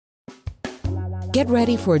Get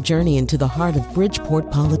ready for a journey into the heart of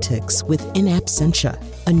Bridgeport politics with In Absentia,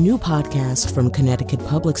 a new podcast from Connecticut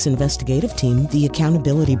Public's investigative team, The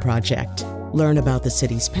Accountability Project. Learn about the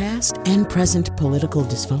city's past and present political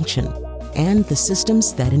dysfunction and the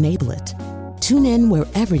systems that enable it. Tune in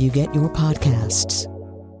wherever you get your podcasts.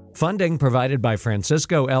 Funding provided by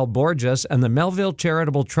Francisco L. Borges and the Melville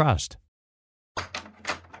Charitable Trust.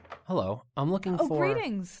 Hello, I'm looking for...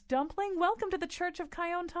 Greetings, Dumpling. Welcome to the Church of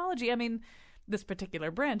Chiontology. I mean, this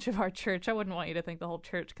particular branch of our church. I wouldn't want you to think the whole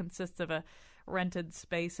church consists of a rented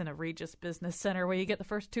space in a Regis Business Center where you get the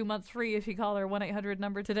first 2 months free if you call our 1-800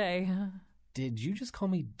 number today. Did you just call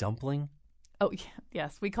me Dumpling? Oh,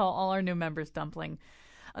 yes, we call all our new members Dumpling.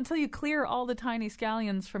 Until you clear all the tiny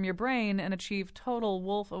scallions from your brain and achieve total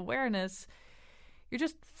wolf awareness, you're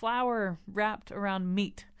just flour wrapped around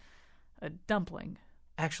meat. A dumpling.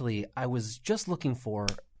 Actually, I was just looking for...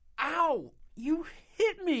 Ow! You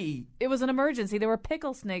hit me! It was an emergency. There were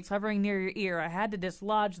pickle snakes hovering near your ear. I had to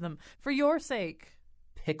dislodge them for your sake.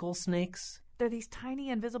 Pickle snakes? They're these tiny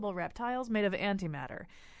invisible reptiles made of antimatter.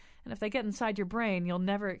 And if they get inside your brain, you'll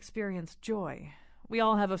never experience joy. We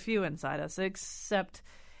all have a few inside us, except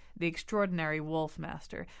the extraordinary Wolf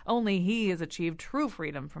Master. Only he has achieved true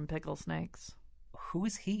freedom from pickle snakes. Who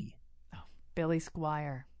is he? Oh, Billy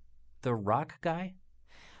Squire. The rock guy?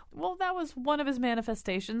 Well, that was one of his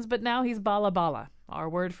manifestations, but now he's Bala Bala, our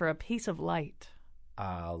word for a piece of light.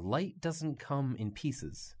 Light doesn't come in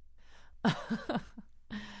pieces.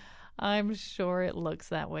 I'm sure it looks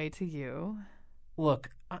that way to you. Look,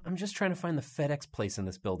 I'm just trying to find the FedEx place in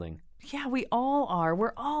this building. Yeah, we all are.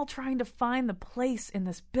 We're all trying to find the place in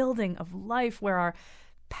this building of life where our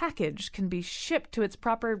package can be shipped to its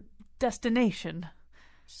proper destination.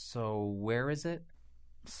 So where is it?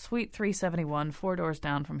 Suite 371, 4 doors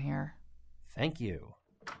down from here. Thank you.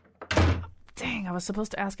 Dang, I was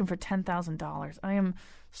supposed to ask him for $10,000. I am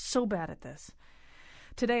so bad at this.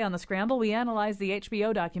 Today on the Scramble, we analyze the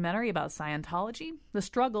HBO documentary about Scientology, the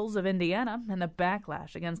struggles of Indiana, and the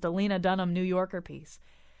backlash against a Lena Dunham New Yorker piece.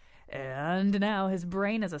 And now his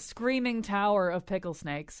brain is a screaming tower of pickle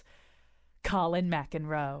snakes. Colin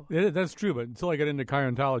McEnroe. Yeah, that's true, but until I got into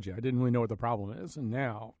Chiontology, I didn't really know what the problem is. And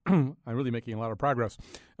now I'm really making a lot of progress,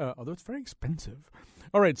 although it's very expensive.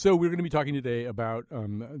 All right, so we're going to be talking today about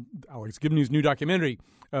Alex Gibney's new documentary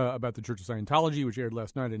about the Church of Scientology, which aired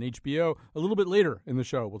last night on HBO. A little bit later in the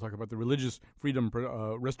show, we'll talk about the Religious Freedom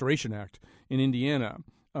Restoration Act in Indiana.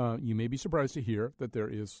 You may be surprised to hear that there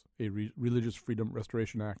is a Religious Freedom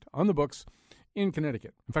Restoration Act on the books in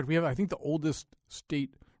Connecticut. In fact, we have, I think, the oldest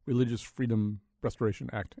state Religious Freedom Restoration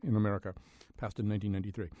Act in America, passed in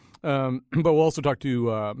 1993. But we'll also talk to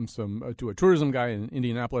a tourism guy in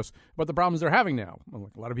Indianapolis about the problems they're having now.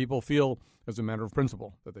 A lot of people feel, as a matter of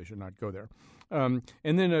principle, that they should not go there. And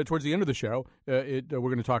then towards the end of the show, we're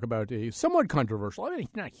going to talk about a somewhat controversial, I mean,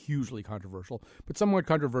 not hugely controversial, but somewhat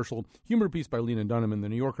controversial humor piece by Lena Dunham in The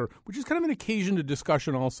New Yorker, which is kind of an occasion to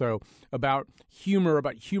discussion also about humor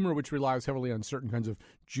which relies heavily on certain kinds of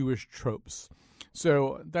Jewish tropes.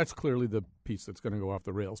 So that's clearly the piece that's going to go off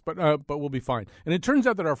the rails, but we'll be fine. And it turns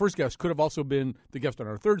out that our first guest could have also been the guest on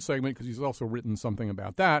our third segment because he's also written something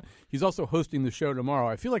about that. He's also hosting the show tomorrow.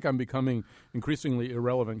 I feel like I'm becoming increasingly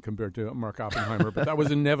irrelevant compared to Mark Oppenheimer, but that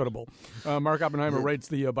was inevitable. Mark Oppenheimer writes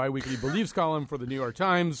the biweekly Beliefs column for the New York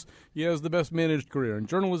Times. He has the best managed career in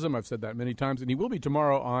journalism. I've said that many times, and he will be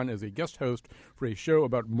tomorrow on as a guest host for a show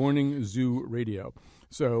about morning zoo radio.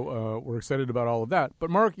 So we're excited about all of that. But,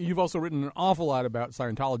 Mark, you've also written an awful lot about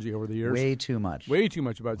Scientology over the years. Way too much. Way too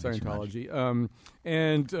much about Scientology.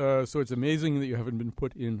 So it's amazing that you haven't been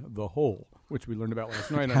put in the hole, which we learned about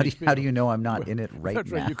last night. How do you know I'm not in it right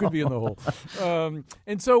That's now? Right. You could be in the hole.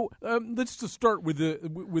 And so let's just start with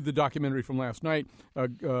the documentary from last night,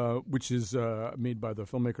 which is made by the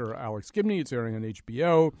filmmaker Alex Gibney. It's airing on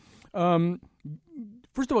HBO.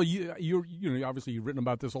 First of all, you obviously you've written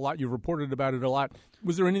about this a lot. You've reported about it a lot.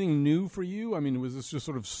 Was there anything new for you? I mean, was this just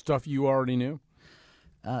sort of stuff you already knew?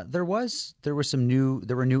 There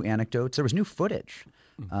were new anecdotes. There was new footage.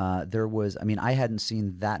 I hadn't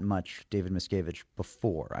seen that much David Miscavige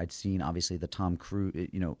before. I'd seen obviously the Tom Cruise,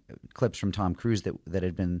 clips from Tom Cruise that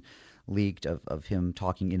had been leaked of him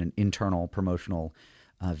talking in an internal promotional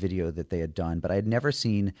video that they had done, but I had never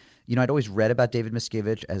seen. I'd always read about David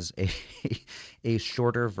Miscavige as a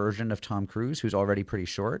shorter version of Tom Cruise, who's already pretty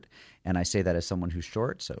short, and I say that as someone who's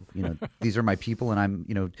short. So these are my people, and I'm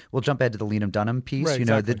we'll jump ahead to the Lena Dunham piece. Right,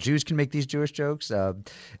 exactly. The Jews can make these Jewish jokes.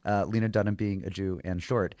 Lena Dunham being a Jew and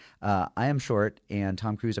short. I am short, and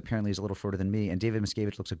Tom Cruise apparently is a little shorter than me, and David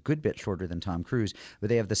Miscavige looks a good bit shorter than Tom Cruise, but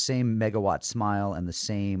they have the same megawatt smile and the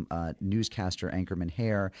same newscaster anchorman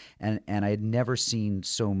hair, and I had never seen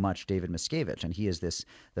so much David Miscavige, and he is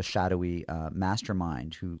the shadowy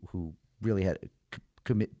mastermind who really had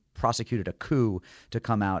prosecuted a coup to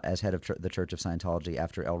come out as head of the Church of Scientology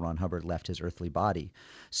after L. Ron Hubbard left his earthly body.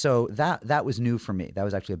 So that was new for me. That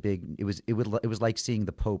was actually a big. It was like seeing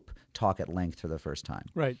the Pope talk at length for the first time.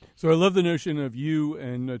 Right. So I love the notion of you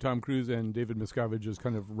and Tom Cruise and David Miscavige as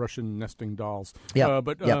kind of Russian nesting dolls. Yeah.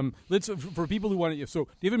 Let's for people who want to. So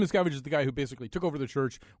David Miscavige is the guy who basically took over the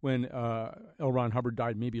church when L. Ron Hubbard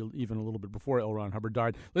died, maybe even a little bit before L. Ron Hubbard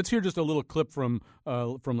died. Let's hear just a little clip from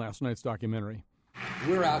last night's documentary.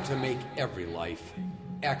 We're out to make every life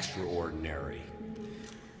extraordinary.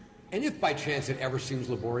 And if by chance it ever seems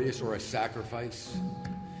laborious or a sacrifice,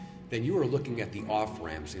 then you are looking at the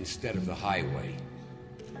off-ramps instead of the highway.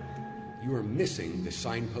 You are missing the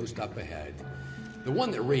signpost up ahead, the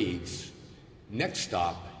one that reads, next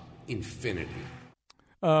stop, infinity.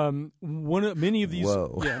 Many of these.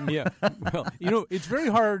 Whoa. Yeah. Well, it's very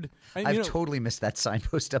hard. I've totally missed that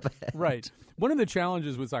signpost up ahead. Right. One of the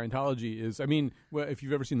challenges with Scientology is, if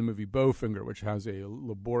you've ever seen the movie Bowfinger, which has a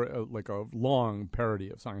long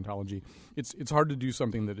parody of Scientology, it's hard to do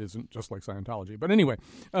something that isn't just like Scientology. But anyway,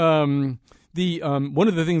 one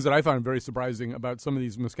of the things that I found very surprising about some of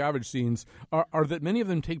these Miscavige scenes are that many of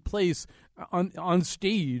them take place on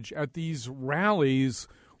stage at these rallies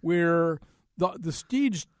where the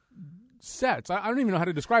stage sets, I don't even know how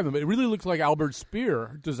to describe them, but it really looks like Albert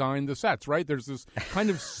Speer designed the sets, right? There's this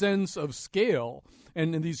kind of sense of scale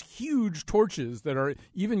and these huge torches that are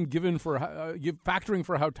even given for factoring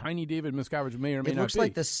for how tiny David Miscavige may or may not be. It looks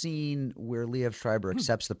like the scene where Liev Schreiber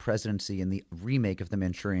accepts the presidency in the remake of The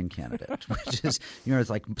Manchurian Candidate, which is it's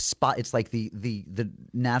like the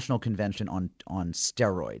national convention on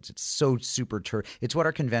steroids. It's so super it's what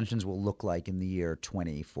our conventions will look like in the year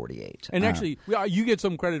 2048. And actually, you get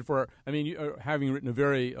some credit for having written a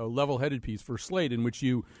very level-headed piece for Slate in which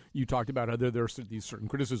you talked about how there are these certain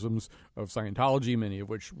criticisms of Scientology, many of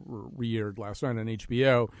which were re-aired last night on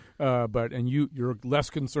HBO. You're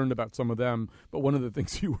less concerned about some of them. But one of the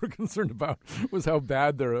things you were concerned about was how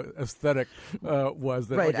bad their aesthetic was.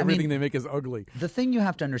 That right. Everything they make is ugly. The thing you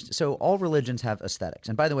have to understand. So all religions have aesthetics.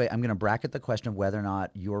 And by the way, I'm going to bracket the question of whether or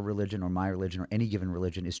not your religion or my religion or any given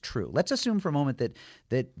religion is true. Let's assume for a moment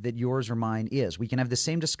that yours or mine is. We can have the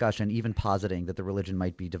same discussion, even positing that the religion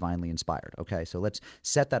might be divinely inspired. Okay, so let's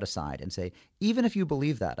set that aside and say, even if you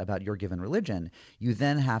believe that about your given religion, you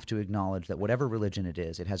then have to acknowledge that whatever religion it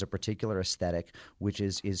is, it has a particular aesthetic which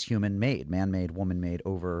is human-made, man-made, woman-made,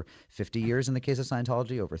 over 50 years in the case of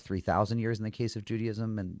Scientology, over 3,000 years in the case of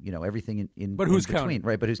Judaism, and everything in but who's between. counting?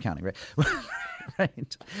 Right, but who's counting? Right.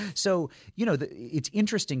 Right. So it's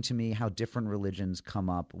interesting to me how different religions come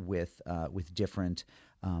up with different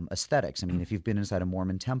aesthetics. I mean, if you've been inside a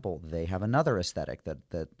Mormon temple, they have another aesthetic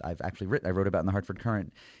that I've actually written. I wrote about in the Hartford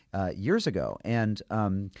Courant years ago. And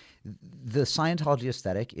the Scientology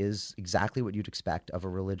aesthetic is exactly what you'd expect of a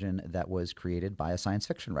religion that was created by a science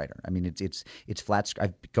fiction writer. I mean, it's flat.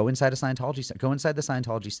 Go inside the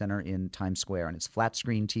Scientology Center in Times Square, and it's flat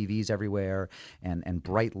screen TVs everywhere, and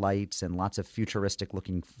bright lights, and lots of futuristic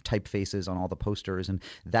looking typefaces on all the posters, and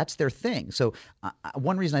that's their thing. So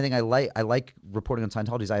one reason I think I like reporting on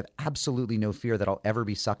Scientology is I have absolutely no fear that I'll ever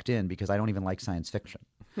be sucked in, because I don't even like science fiction.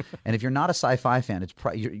 And if you're not a sci-fi fan,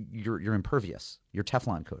 you're impervious. You're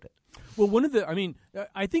Teflon coated. Well,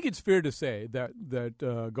 I think it's fair to say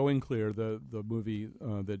that Going Clear, the movie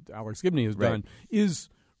that Alex Gibney has done, is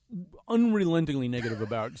unrelentingly negative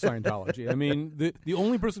about Scientology. I mean, the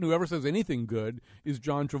only person who ever says anything good is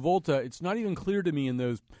John Travolta. It's not even clear to me in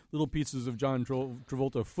those little pieces of John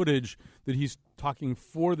Travolta footage that he's talking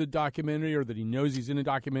for the documentary or that he knows he's in a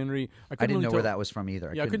documentary. I didn't know where that was from either.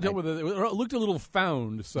 I couldn't tell whether it looked a little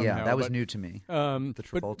found somehow. Yeah, that was new to me. The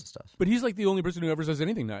Travolta stuff. But he's like the only person who ever says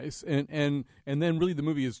anything nice. And then really the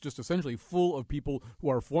movie is just essentially full of people who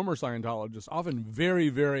are former Scientologists, often very,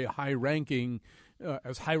 very high-ranking,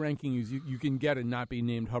 as high-ranking as you can get and not be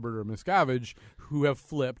named Hubbard or Miscavige, who have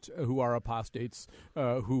flipped, who are apostates,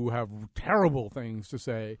 who have terrible things to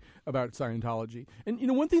say about Scientology.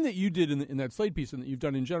 And one thing that you did in that Slate piece and that you've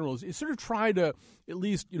done in general is sort of try to at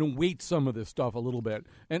least weight some of this stuff a little bit.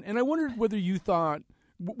 And I wondered whether you thought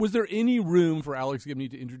Was there any room for Alex Gibney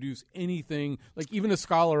to introduce anything, like even a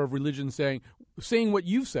scholar of religion saying what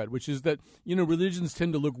you've said, which is that, religions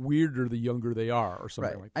tend to look weirder the younger they are, or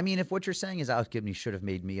something like that? I mean, if what you're saying is Alex Gibney should have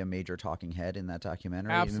made me a major talking head in that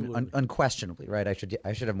documentary, Absolutely. Unquestionably, right? I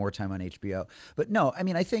should have more time on HBO. But no, I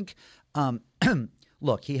mean, I think,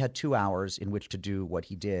 look, he had 2 hours in which to do what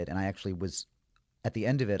he did, and I actually was. At the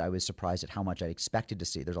end of it, I was surprised at how much I expected to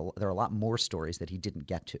see. There are a lot more stories that he didn't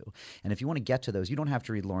get to. And if you want to get to those, you don't have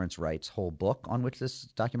to read Lawrence Wright's whole book on which this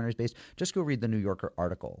documentary is based. Just go read the New Yorker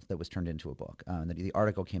article that was turned into a book. The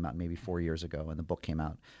article came out maybe 4 years ago, and the book came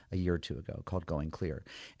out a year or two ago called Going Clear.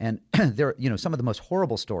 And there are, some of the most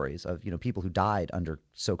horrible stories of, people who died under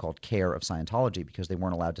so-called care of Scientology because they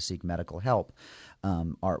weren't allowed to seek medical help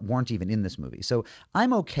weren't even in this movie. So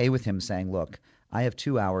I'm okay with him saying, look, I have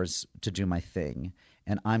 2 hours to do my thing,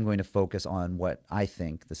 and I'm going to focus on what I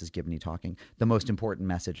think, this is Gibney talking, the most important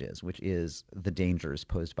message is, which is the dangers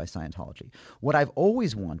posed by Scientology. What I've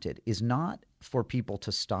always wanted is not for people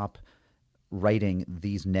to stop writing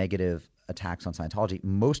these negative attacks on Scientology,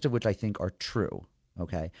 most of which I think are true.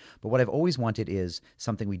 Okay. But what I've always wanted is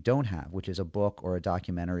something we don't have, which is a book or a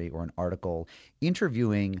documentary or an article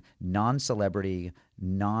interviewing non-celebrity,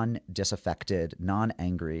 non-disaffected,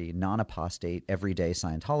 non-angry, non-apostate, everyday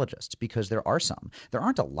Scientologists, because there are some. There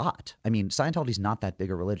aren't a lot. I mean, Scientology's not that big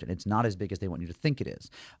a religion. It's not as big as they want you to think it is.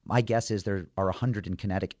 My guess is there are 100 in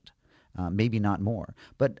Connecticut, maybe not more.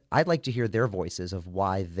 But I'd like to hear their voices of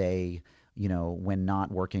why they when not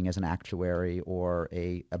working as an actuary or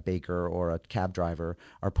a baker or a cab driver,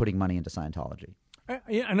 are putting money into Scientology.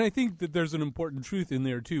 And I think that there's an important truth in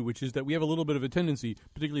there, too, which is that we have a little bit of a tendency,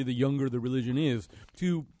 particularly the younger the religion is,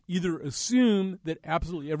 to either assume that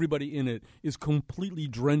absolutely everybody in it is completely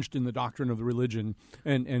drenched in the doctrine of the religion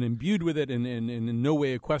and imbued with it and in no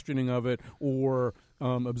way a questioning of it or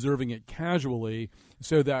observing it casually,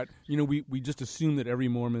 so that, we just assume that every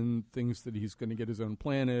Mormon thinks that he's going to get his own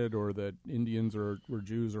planet or that Indians or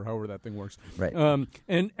Jews or however that thing works. Right.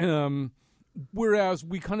 Whereas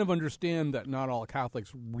we kind of understand that not all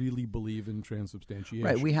Catholics really believe in transubstantiation.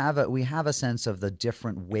 Right. We have a sense of the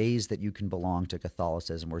different ways that you can belong to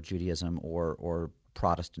Catholicism or Judaism or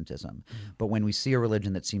Protestantism. But when we see a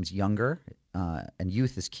religion that seems younger, and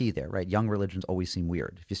youth is key there, right? Young religions always seem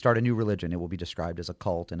weird. If you start a new religion, it will be described as a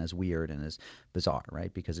cult and as weird and as bizarre,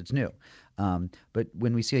 right? Because it's new. But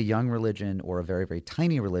when we see a young religion or a very, very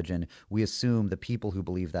tiny religion, we assume the people who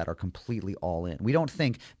believe that are completely all in. We don't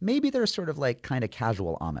think maybe they're sort of like kind of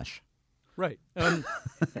casual Amish. Right.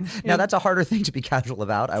 Now that's a harder thing to be casual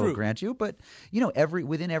about, I will True. grant you. But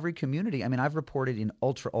within every community, I mean, I've reported in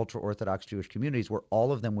ultra Orthodox Jewish communities where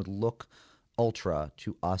all of them would look ultra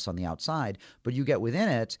to us on the outside, but you get within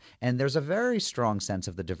it, and there's a very strong sense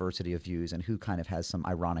of the diversity of views and who kind of has some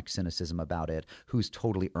ironic cynicism about it, who's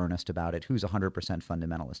totally earnest about it, who's 100%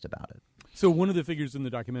 fundamentalist about it. So one of the figures in the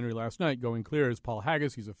documentary last night, Going Clear, is Paul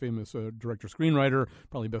Haggis. He's a famous director-screenwriter,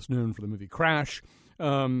 probably best known for the movie Crash.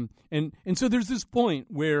 And so there's this point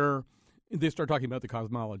where they start talking about the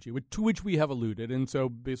cosmology, to which we have alluded. And so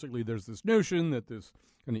basically there's this notion that this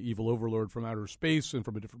kind of evil overlord from outer space and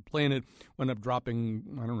from a different planet wound up dropping,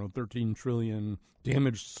 13 trillion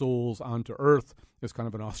damaged souls onto Earth as kind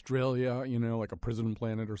of an Australia, like a prison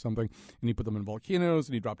planet or something. And he put them in volcanoes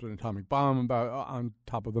and he dropped an atomic bomb on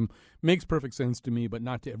top of them. Makes perfect sense to me, but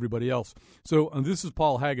not to everybody else. So this is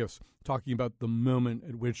Paul Haggis talking about the moment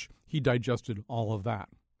at which he digested all of that.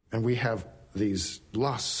 And we have these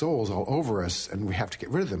lost souls all over us, and we have to get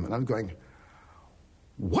rid of them. And I'm going,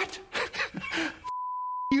 what?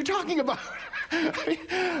 Are you talking about?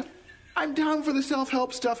 I'm down for the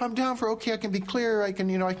self-help stuff. I'm down for, okay, I can be clear. I can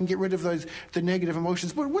get rid of the negative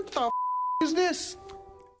emotions. But what the is this?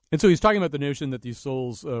 And so he's talking about the notion that these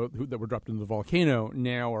souls that were dropped into the volcano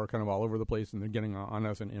now are kind of all over the place, and they're getting on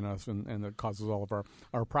us and in us, and that causes all of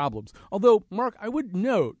our problems. Although, Mark, I would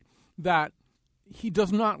note that he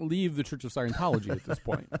does not leave the Church of Scientology at this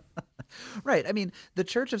point. Right. I mean, the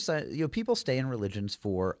Church of people stay in religions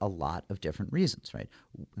for a lot of different reasons, right?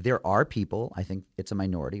 There are people, I think it's a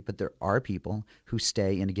minority, but there are people who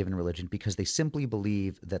stay in a given religion because they simply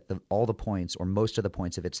believe that all the points or most of the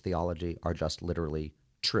points of its theology are just literally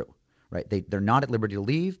true. Right? They're not at liberty to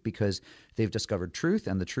leave because they've discovered truth,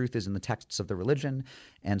 and the truth is in the texts of the religion,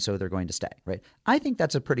 and so they're going to stay. Right? I think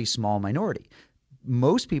that's a pretty small minority.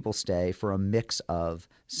 most people stay for a mix of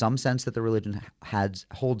some sense that the religion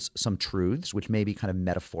holds some truths, which may be kind of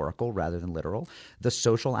metaphorical rather than literal. The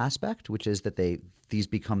social aspect, which is that these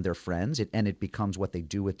become their friends, and it becomes what they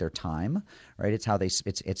do with their time, right?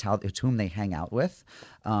 It's whom they hang out with,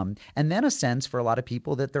 and then a sense for a lot of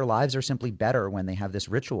people that their lives are simply better when they have this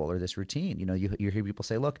ritual or this routine. You know, you hear people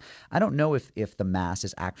say, "Look, I don't know if the Mass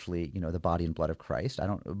is actually, you know, the body and blood of Christ.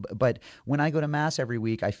 But when I go to Mass every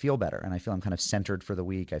week, I feel better, and I feel I'm kind of centered for the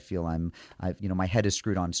week. I feel my head is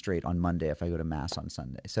screwed on straight on Monday if I go to Mass on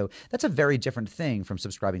Sunday." So that's a very different thing from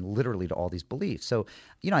subscribing literally to all these beliefs. So,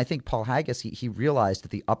 you know, I think Paul Haggis he realized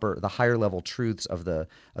that the higher level truths of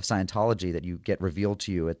Scientology that you get revealed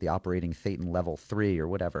to you at the operating Thetan level 3 or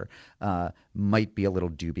whatever might be a little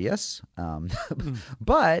dubious.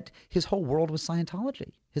 But his whole world was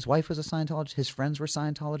Scientology. His wife was a Scientologist. His friends were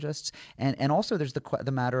Scientologists. And also there's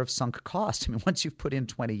the matter of sunk cost. I mean, once you've put in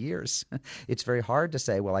 20 years, it's very hard to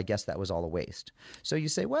say, well, I guess that was all a waste. So you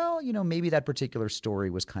say, well, you know, maybe that particular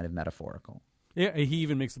story was kind of metaphorical. Yeah, he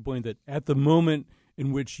even makes the point that at the moment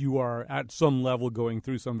in which you are at some level going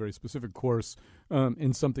through some very specific course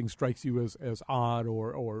and something strikes you as odd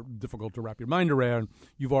or difficult to wrap your mind around,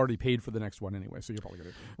 you've already paid for the next one anyway, so you're probably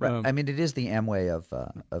going to right. I mean, it is the Amway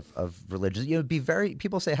of religion. You know,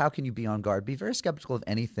 people say, how can you be on guard? Be very skeptical of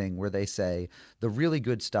anything where they say the really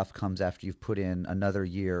good stuff comes after you've put in another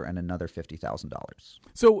year and another $50,000.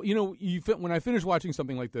 So, you know, when I finish watching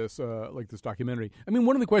something like this documentary, I mean,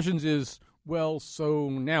 one of the questions is, well, so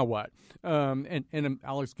now what? And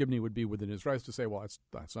Alex Gibney would be within his rights to say, well,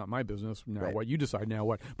 that's not my business. Now right. What? You decide now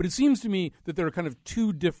what. But it seems to me that there are kind of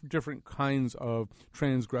two different kinds of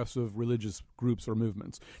transgressive religious groups or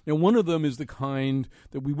movements. Now, one of them is the kind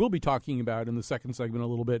that we will be talking about in the second segment a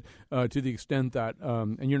little bit, to the extent that,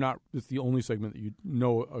 and it's the only segment that you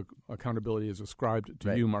know accountability is ascribed to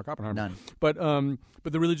right. you, Mark Oppenheimer. None.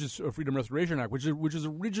 But the Religious Freedom Restoration Act, which is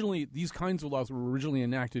originally, these kinds of laws were originally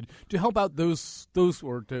enacted to help out those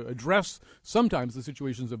or to address sometimes the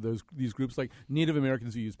situations of these groups, like Native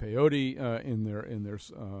Americans who use peyote in their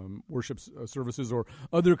worship services, or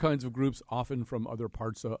other kinds of groups, often from other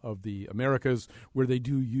parts of the Americas, where they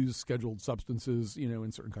do use scheduled substances, you know,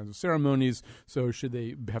 in certain kinds of ceremonies. So should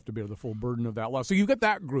they have to bear the full burden of that law? So you've got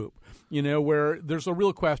that group, you know, where there's a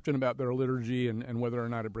real question about their liturgy and whether or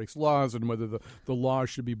not it breaks laws, and whether the law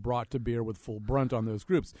should be brought to bear with full brunt on those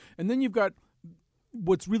groups. And then you've got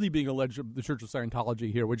what's really being alleged of the Church of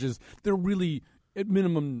Scientology here, which is they're really, at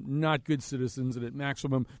minimum, not good citizens, and at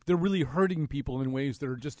maximum, they're really hurting people in ways that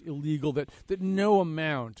are just illegal, that no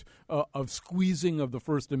amount of squeezing of the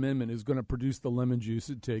First Amendment is going to produce the lemon juice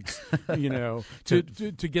it takes, you know, to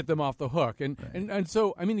get them off the hook. And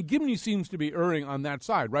so, I mean, Gibney seems to be erring on that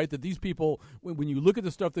side, right? That these people, when you look at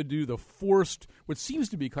the stuff they do, what seems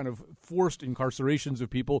to be kind of forced incarcerations of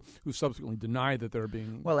people who subsequently deny that they're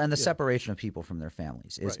being... Well, and the separation of people from their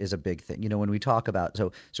families is a big thing. You know, when we talk about...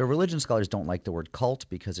 So religion scholars don't like the word cult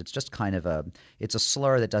because it's just kind of it's a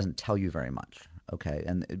slur that doesn't tell you very much. Okay,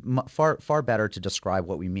 and far better to describe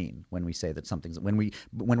what we mean when we say that something's when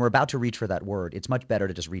we're about to reach for that word. It's much better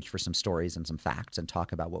to just reach for some stories and some facts and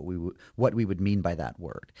talk about what we would mean by that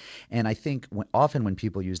word. And I think often when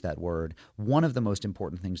people use that word, one of the most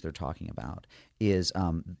important things they're talking about is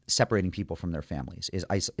separating people from their families,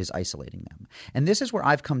 is isolating them. And this is where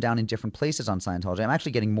I've come down in different places on Scientology. I'm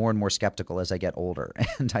actually getting more and more skeptical as I get older.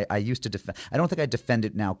 And I used to defend. I don't think I defend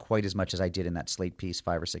it now quite as much as I did in that Slate piece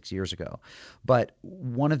 5 or 6 years ago. But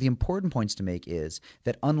one of the important points to make is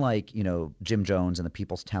that unlike, you know, Jim Jones and the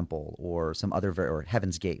People's Temple or some other or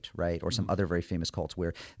Heaven's Gate, right, or some other very famous cults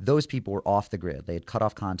where those people were off the grid, they had cut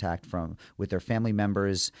off contact with their family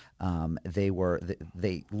members, they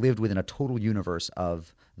lived within a total universe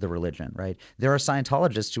of the religion, right? There are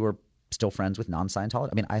Scientologists who are still friends with non-Scientologists.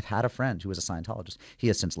 I mean, I've had a friend who was a Scientologist. He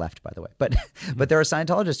has since left, by the way. But there are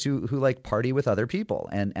Scientologists who like party with other people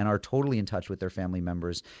and are totally in touch with their family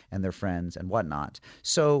members and their friends and whatnot.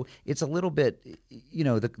 So it's a little bit, you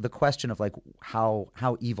know, the question of like how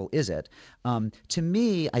evil is it? To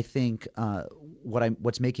me, I think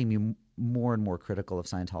what's making me more and more critical of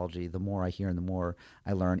Scientology, the more I hear and the more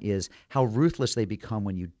I learn, is how ruthless they become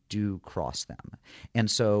when you do cross them.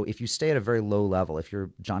 And so if you stay at a very low level, if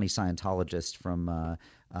you're Johnny Scientologist from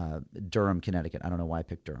Durham, Connecticut, I don't know why I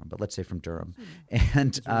picked Durham, but let's say from Durham,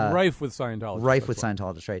 and rife with Scientologists. Rife with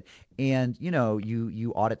Scientologists, right? And you know,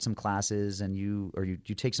 you audit some classes, and you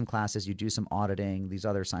take some classes, you do some auditing, these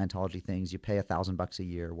other Scientology things, you pay $1,000 a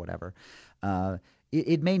year, whatever.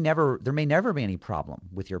 there may never be any problem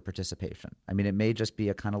with your participation. I mean, it may just be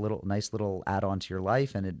a kind of nice little add-on to your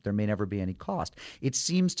life, and there may never be any cost. It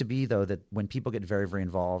seems to be, though, that when people get very, very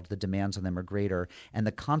involved, the demands on them are greater, and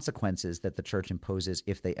the consequences that the church imposes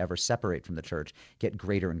if they ever separate from the church get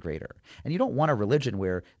greater and greater. And you don't want a religion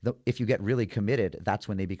where if you get really committed, that's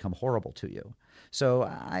when they become horrible to you. So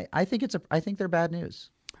I think they're bad news.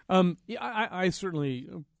 I certainly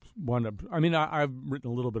I've written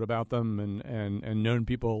a little bit about them and known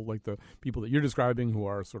people like the people that you're describing who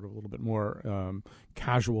are sort of a little bit more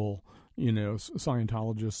casual,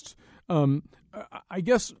 Scientologists. I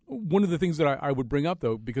guess one of the things that I would bring up,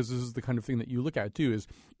 though, because this is the kind of thing that you look at too, is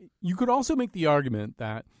you could also make the argument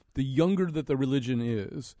that the younger that the religion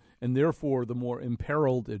is, and therefore the more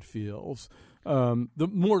imperiled it feels, the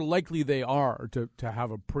more likely they are to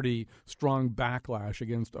have a pretty strong backlash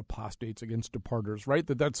against apostates, against departers, right?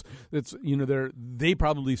 That's they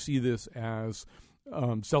probably see this as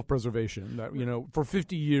self-preservation. That for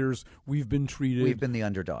 50 years we've been the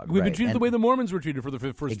underdog. We've been treated the way the Mormons were treated for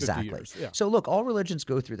the first exactly. 50 years. Yeah. So look, all religions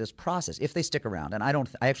go through this process if they stick around. And I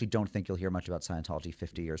actually don't think you'll hear much about Scientology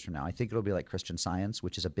 50 years from now. I think it'll be like Christian Science,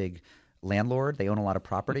 which is a big landlord. They own a lot of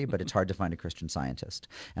property, but it's hard to find a Christian Scientist.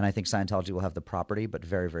 And I think Scientology will have the property, but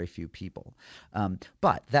very, very few people.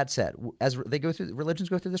 But that said, as religions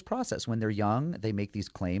go through this process. When they're young, they make these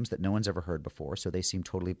claims that no one's ever heard before, so they seem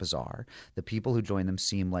totally bizarre. The people who join them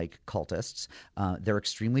seem like cultists. They're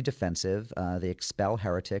extremely defensive. They expel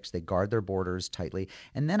heretics. They guard their borders tightly.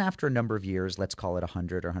 And then after a number of years, let's call it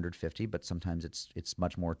 100 or 150, but sometimes it's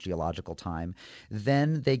much more geological time,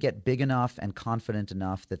 then they get big enough and confident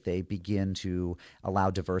enough that they begin to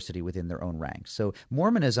allow diversity within their own ranks. So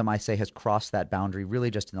Mormonism, I say, has crossed that boundary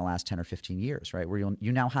really just in the last 10 or 15 years, right? Where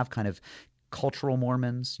you now have kind of cultural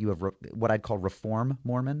Mormons. You have what I'd call reform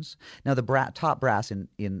Mormons. Now, the top brass in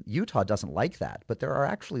Utah doesn't like that, but there are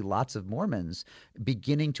actually lots of Mormons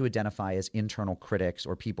beginning to identify as internal critics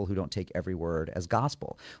or people who don't take every word as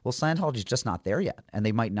gospel. Well, Scientology is just not there yet, and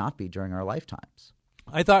they might not be during our lifetimes.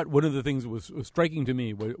 I thought one of the things that was striking to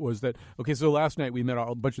me was that, okay, so last night we met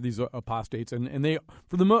a bunch of these apostates, and they,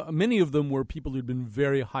 many of them were people who'd been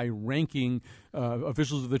very high-ranking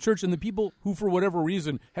officials of the church, and the people who, for whatever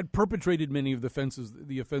reason, had perpetrated many of the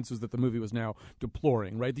offenses that the movie was now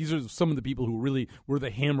deploring, right? These are some of the people who really were the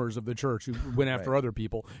hammers of the church, who went after other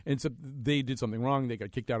people, and so they did something wrong, they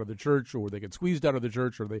got kicked out of the church, or they got squeezed out of the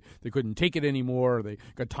church, or they couldn't take it anymore, or they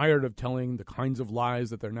got tired of telling the kinds of lies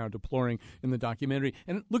that they're now deploring in the documentary.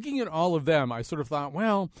 And looking at all of them, I sort of thought,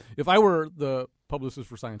 well, if I were the publicist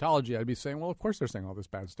for Scientology, I'd be saying, well, of course they're saying all this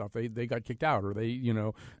bad stuff. They got kicked out, or they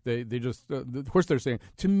just of course they're saying.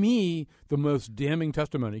 To me, the most damning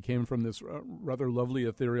testimony came from this rather lovely,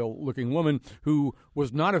 ethereal-looking woman who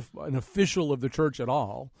was not an official of the church at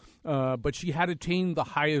all, but she had attained the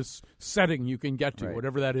highest setting you can get to,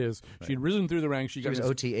 whatever that is. Right. She'd risen through the ranks. She was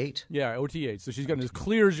OT8? Yeah, OT8. So she's gotten as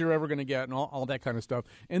clear as you're ever going to get and all that kind of stuff.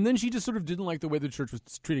 And then she just sort of didn't like the way the church was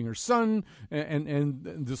treating her son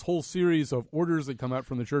and this whole series of orders that come out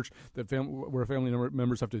from the church where family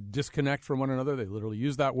members have to disconnect from one another. They literally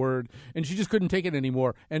use that word. And she just couldn't take it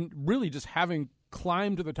anymore. And really just having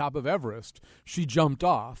climbed to the top of Everest, she jumped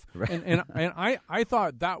off. Right. And I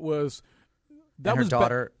thought that was... her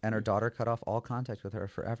daughter cut off all contact with her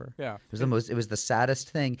forever. Yeah, it was the saddest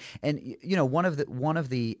thing. And one of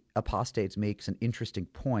the apostates makes an interesting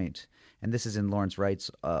point, and this is in Lawrence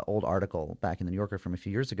Wright's old article back in the New Yorker from a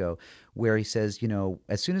few years ago, where he says,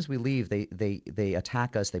 as soon as we leave, they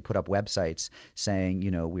attack us. They put up websites saying,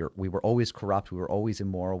 we were always corrupt, we were always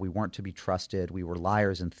immoral, we weren't to be trusted, we were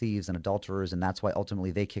liars and thieves and adulterers, and that's why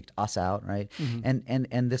ultimately they kicked us out, right? Mm-hmm.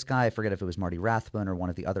 And this guy, I forget if it was Marty Rathbun or one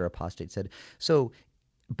of the other apostates, said,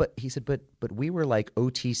 but he said, but we were like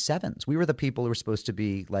OT7s. We were the people who were supposed to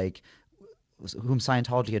be like, whom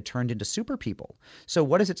Scientology had turned into super people. So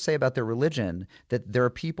what does it say about their religion that there are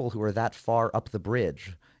people who are that far up the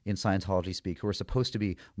bridge in Scientology speak, who are supposed to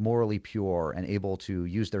be morally pure and able to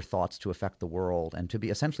use their thoughts to affect the world and to be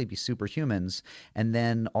essentially be superhumans, and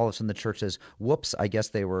then all of a sudden the church says, whoops, I guess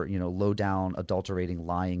they were low down, adulterating,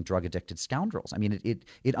 lying, drug addicted scoundrels. I mean,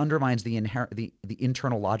 it undermines the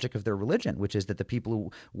internal logic of their religion, which is that the people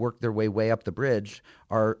who work their way up the bridge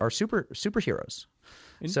are superheroes.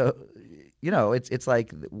 So it's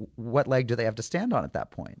like, what leg do they have to stand on at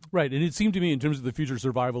that point? Right, and it seemed to me, in terms of the future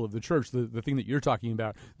survival of the church, the thing that you're talking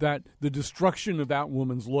about, that the destruction of that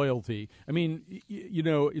woman's loyalty. I mean,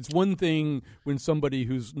 it's one thing when somebody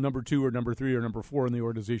who's number 2 or number 3 or number 4 in the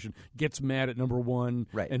organization gets mad at number 1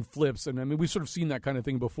 and flips, and I mean, we've sort of seen that kind of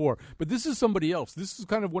thing before. But this is somebody else. This is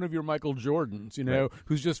kind of one of your Michael Jordans,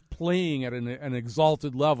 who's just playing at an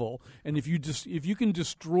exalted level. And if you can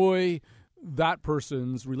destroy that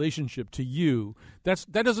person's relationship to you, that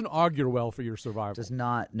doesn't augur well for your survival. Does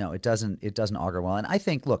not. No, it doesn't. It doesn't augur well. And I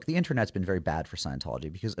think, look, the internet's been very bad for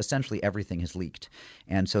Scientology because essentially everything has leaked.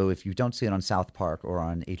 And so if you don't see it on South Park or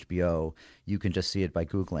on HBO, you can just see it by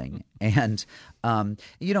Googling. And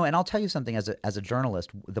and I'll tell you something, as a journalist,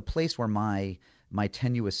 the place where my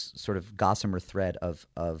tenuous sort of gossamer thread of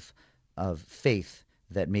faith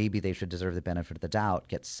that maybe they should deserve the benefit of the doubt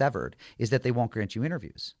gets severed is that they won't grant you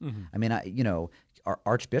interviews. Mm-hmm. I mean,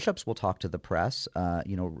 archbishops will talk to the press.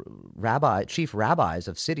 Chief rabbis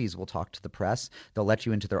of cities will talk to the press. They'll let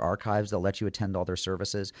you into their archives. They'll let you attend all their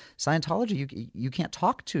services. Scientology, you can't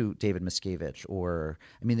talk to David Miscavige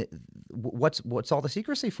what's all the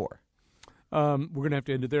secrecy for? We're going to have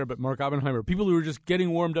to end it there, but Mark Oppenheimer, people who are just getting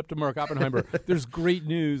warmed up to Mark Oppenheimer, there's great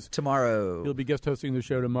news. Tomorrow. He'll be guest hosting the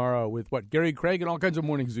show tomorrow with, Gary Craig and all kinds of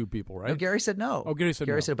Morning Zoo people, right? No, Gary said no. Oh, Gary said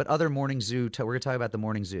no. But other Morning Zoo, we're going to talk about the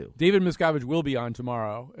Morning Zoo. David Miscavige will be on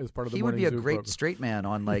tomorrow as part of the Morning Zoo. He would be a great straight man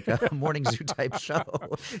on like a Morning Zoo type show.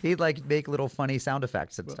 He'd like make little funny sound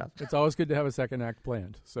effects and stuff. It's always good to have a second act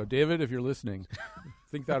planned. So, David, if you're listening,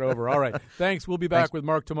 think that over. All right. Thanks. We'll be back with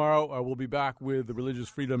Mark tomorrow. We'll be back with the Religious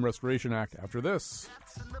Freedom Restoration Act after this.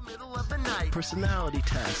 In the middle of the night. Personality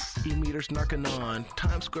tests, e-meters narking on,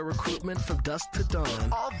 Times Square recruitment from dusk to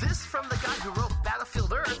dawn. All this from the guy who wrote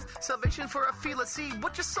Battlefield Earth. Salvation for a fee, let's see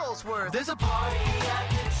what your soul's worth. There's a party at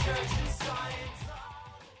the church in science.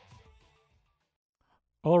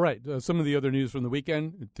 All right. Some of the other news from the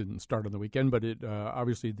weekend. It didn't start on the weekend, but it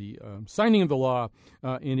obviously the signing of the law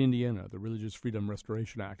in Indiana, the Religious Freedom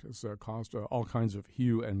Restoration Act, has caused all kinds of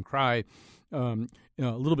hue and cry. A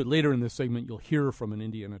little bit later in this segment, you'll hear from an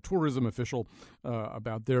Indiana tourism official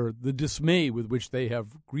about the dismay with which they have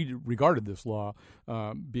regarded this law,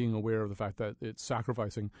 being aware of the fact that it's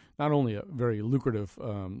sacrificing not only a very lucrative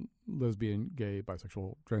lesbian, gay,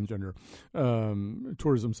 bisexual, transgender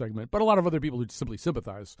tourism segment, but a lot of other people who simply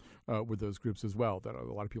sympathize with those groups as well, that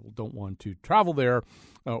a lot of people don't want to travel there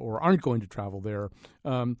or aren't going to travel there.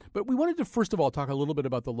 But we wanted to, first of all, talk a little bit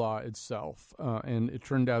about the law itself. And it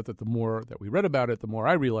turned out that the more that we read about it, the more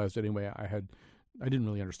I realized anyway, I didn't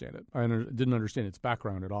really understand it. I didn't understand its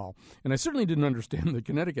background at all. And I certainly didn't understand that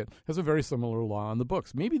Connecticut has a very similar law on the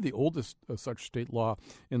books, maybe the oldest such state law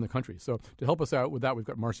in the country. So to help us out with that, we've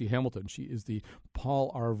got Marcy Hamilton. She is the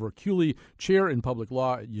Paul R. Verculey Chair in Public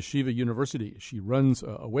Law at Yeshiva University. She runs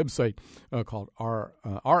a website called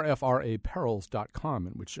rfraperils.com,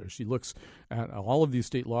 in which she looks at all of these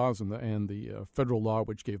state laws and the federal law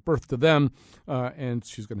which gave birth to them. And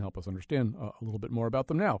she's going to help us understand a little bit more about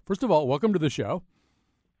them now. First of all, welcome to the show.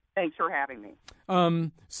 Thanks for having me.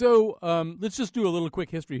 So let's just do a little quick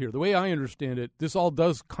history here. The way I understand it, this all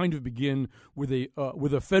does kind of begin with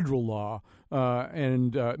a federal law,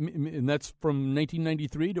 and that's from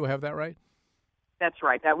 1993. Do I have that right? That's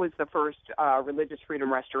right. That was the first Religious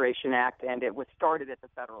Freedom Restoration Act, and it was started at the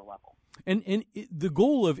federal level. And the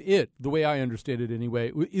goal of it, the way I understand it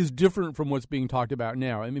anyway, is different from what's being talked about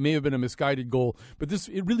now. I mean, it may have been a misguided goal, but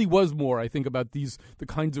it really was more, I think, about the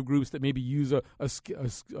kinds of groups that maybe use a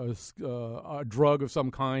drug of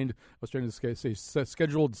some kind. I was trying to say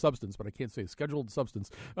scheduled substance, but I can't say scheduled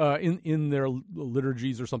substance in their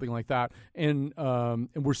liturgies or something like that. And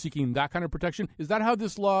we're seeking that kind of protection. Is that how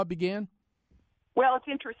this law began? Well, it's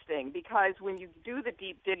interesting because when you do the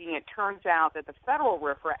deep digging, it turns out that the federal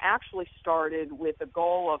RFRA actually started with the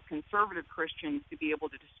goal of conservative Christians to be able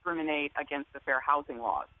to discriminate against the fair housing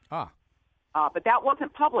laws. But that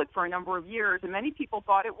wasn't public for a number of years, and many people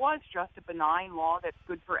thought it was just a benign law that's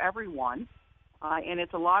good for everyone. And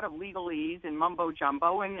it's a lot of legalese and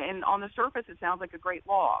mumbo-jumbo, and on the surface it sounds like a great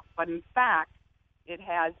law. But in fact, it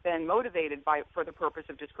has been motivated for the purpose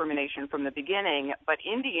of discrimination from the beginning, but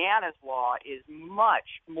Indiana's law is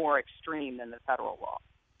much more extreme than the federal law.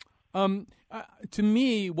 To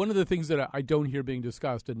me, one of the things that I don't hear being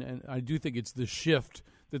discussed, and I do think it's the shift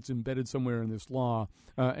that's embedded somewhere in this law,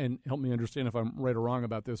 and help me understand if I'm right or wrong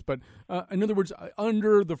about this, but in other words,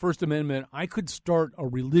 under the First Amendment, I could start a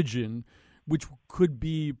religion which could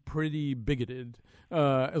be pretty bigoted,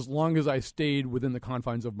 as long as I stayed within the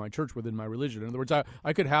confines of my church, within my religion. In other words,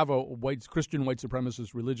 I could have a Christian white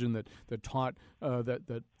supremacist religion that taught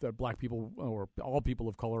that black people or all people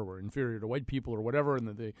of color were inferior to white people or whatever, and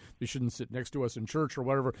that they shouldn't sit next to us in church or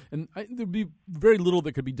whatever. And there'd be very little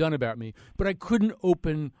that could be done about me. But I couldn't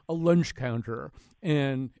open a lunch counter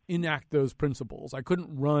and enact those principles. I couldn't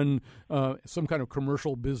run some kind of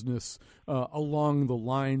commercial business along the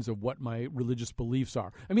lines of what my religious beliefs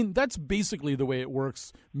are. I mean, that's basically the way it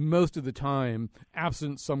works most of the time,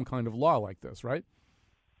 absent some kind of law like this, right?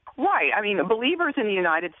 Right. I mean, believers in the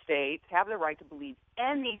United States have the right to believe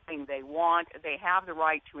anything they want. They have the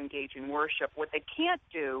right to engage in worship. What they can't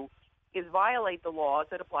do is violate the laws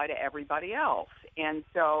that apply to everybody else. And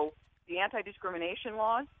so the anti-discrimination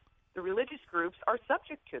laws, the religious groups are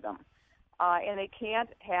subject to them. And they can't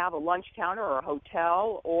have a lunch counter or a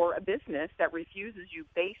hotel or a business that refuses you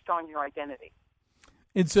based on your identity.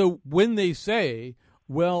 And so when they say,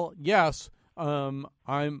 well, yes, I'm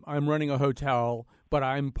running a hotel, but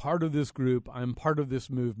I'm part of this group, I'm part of this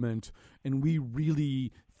movement, and we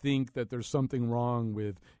really think that there's something wrong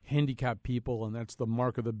with handicapped people, and that's the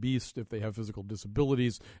mark of the beast if they have physical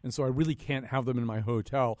disabilities, and so I really can't have them in my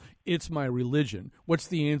hotel. It's my religion. What's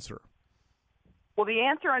the answer? Well, the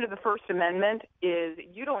answer under the First Amendment is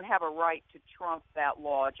you don't have a right to trump that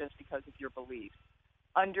law just because of your beliefs.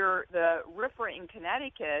 Under the RFRA in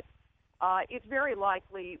Connecticut, it's very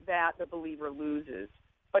likely that the believer loses.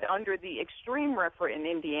 But under the extreme RFRA in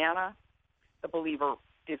Indiana, the believer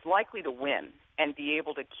is likely to win and be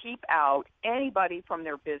able to keep out anybody from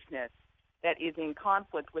their business that is in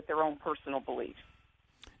conflict with their own personal beliefs.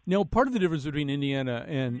 Now, part of the difference between Indiana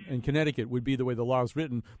and Connecticut would be the way the law is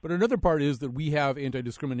written, but another part is that we have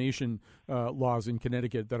anti-discrimination laws in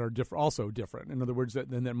Connecticut that are also different. In other words, that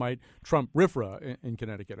might trump RFRA in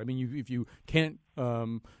Connecticut. I mean, if you can't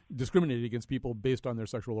discriminate against people based on their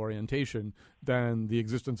sexual orientation, then the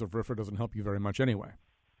existence of RFRA doesn't help you very much anyway.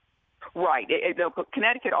 Right.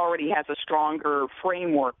 Connecticut already has a stronger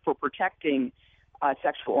framework for protecting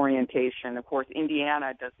sexual orientation. Of course,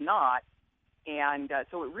 Indiana does not. And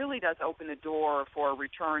so it really does open the door for a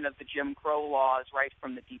return of the Jim Crow laws right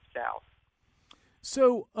from the Deep South.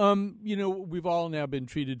 So, we've all now been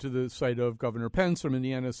treated to the site of Governor Pence from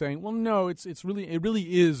Indiana saying, well, no, it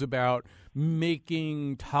really is about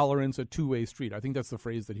making tolerance a two-way street. I think that's the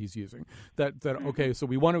phrase that he's using. Okay, so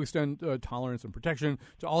we want to extend tolerance and protection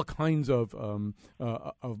to all kinds of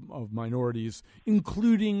minorities,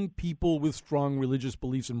 including people with strong religious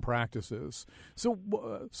beliefs and practices. So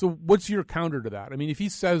what's your counter to that? I mean, if he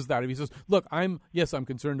says that, if he says, look, I'm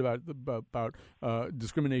concerned about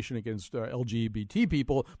discrimination against LGBT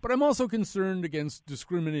people, but I'm also concerned against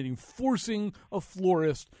forcing a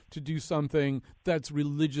florist to do something that's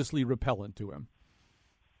religiously repellent to him.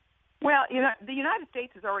 Well, the United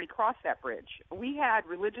States has already crossed that bridge. We had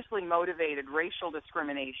religiously motivated racial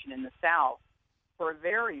discrimination in the South for a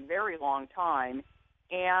very, very long time,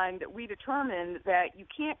 and we determined that you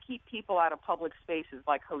can't keep people out of public spaces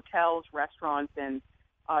like hotels, restaurants, and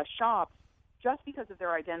shops just because of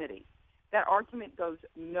their identity. That argument goes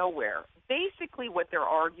nowhere. Basically what they're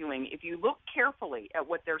arguing, if you look carefully at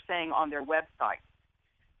what they're saying on their website,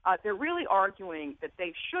 they're really arguing that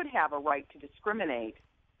they should have a right to discriminate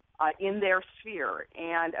in their sphere.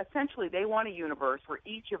 And essentially they want a universe where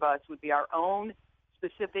each of us would be our own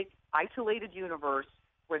specific, isolated universe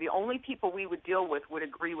where the only people we would deal with would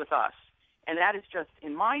agree with us. And that is just,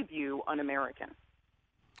 in my view, un-American.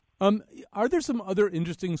 Are there some other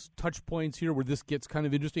interesting touch points here where this gets kind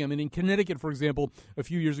of interesting? I mean, in Connecticut, for example, a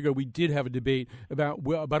few years ago, we did have a debate about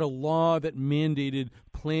a law that mandated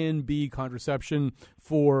Plan B contraception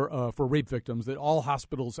for rape victims, that all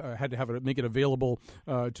hospitals had to make it available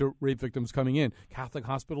to rape victims coming in. Catholic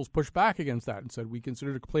hospitals pushed back against that and said, we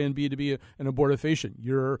consider Plan B to be an abortifacient.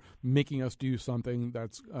 You're making us do something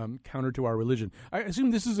that's counter to our religion. I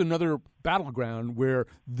assume this is another battleground where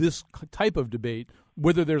this type of debate,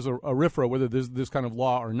 whether there's a RFRA, whether there's this kind of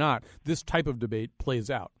law or not, this type of debate plays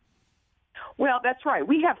out. Well, that's right.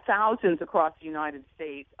 We have thousands across the United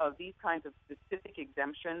States of these kinds of specific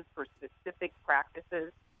exemptions for specific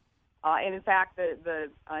practices. And in fact, the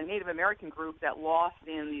Native American group that lost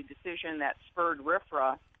in the decision that spurred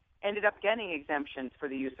RFRA ended up getting exemptions for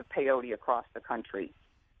the use of peyote across the country.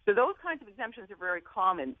 So those kinds of exemptions are very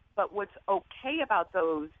common. But what's okay about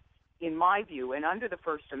those, in my view, and under the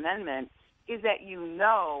First Amendment, is that you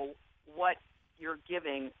know what you're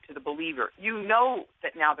giving to the believer. You know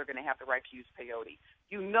that now they're going to have the right to use peyote.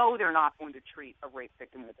 You know they're not going to treat a rape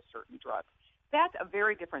victim with a certain drug. That's a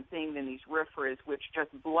very different thing than these RFRAs, which just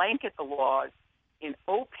blanket the laws in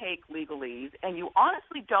opaque legalese, and you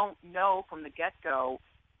honestly don't know from the get-go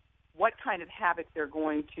what kind of havoc they're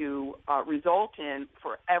going to result in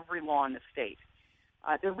for every law in the state.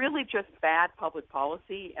 They're really just bad public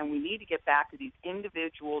policy, and we need to get back to these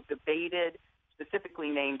individual, debated, specifically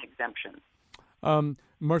named exemptions.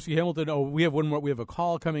 Marcy Hamilton, we have one more. We have a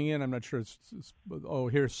call coming in. I'm not sure.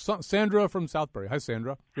 Here's Sandra from Southbury. Hi,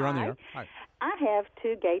 Sandra. You're on the air. Hi. I have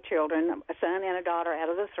 2 gay children, a son and a daughter out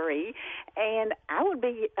of the 3, and I would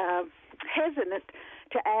be hesitant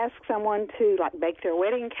to ask someone to, like, bake their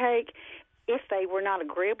wedding cake if they were not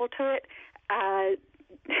agreeable to it.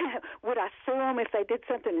 Would I sue them if they did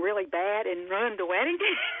something really bad and ruined the wedding?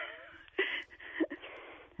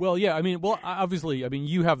 Well, yeah, obviously,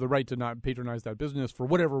 you have the right to not patronize that business for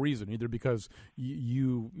whatever reason, either because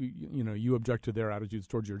you object to their attitudes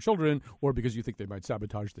towards your children, or because you think they might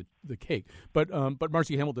sabotage the cake. But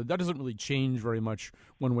Marcy Hamilton, that doesn't really change very much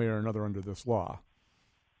one way or another under this law.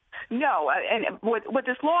 No, and what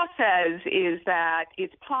this law says is that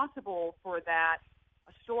it's possible for that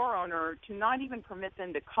store owner to not even permit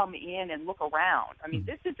them to come in and look around.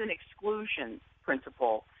 This is an exclusion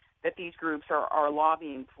principle that these groups are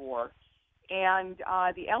lobbying for. And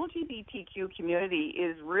the LGBTQ community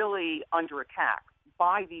is really under attack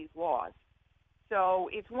by these laws. So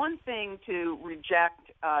it's one thing to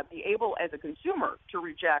reject, be able as a consumer to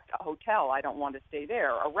reject a hotel, I don't want to stay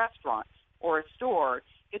there, a restaurant or a store.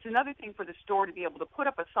 It's another thing for the store to be able to put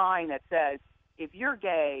up a sign that says, if you're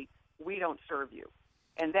gay, we don't serve you.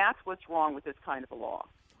 And that's what's wrong with this kind of a law.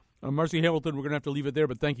 Marcy Hamilton, we're going to have to leave it there,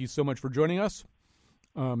 but thank you so much for joining us.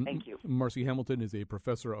 Thank you. Marcy Hamilton is a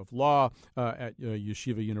professor of law at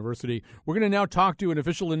Yeshiva University. We're going to now talk to an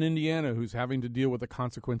official in Indiana who's having to deal with the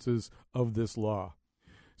consequences of this law.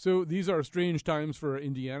 So these are strange times for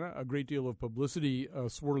Indiana. A great deal of publicity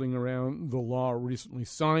swirling around the law recently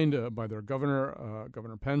signed by their governor,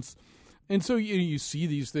 Governor Pence. And so you see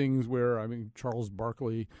these things where, Charles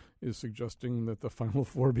Barkley is suggesting that the Final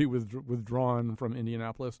Four be withdrawn from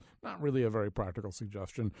Indianapolis. Not really a very practical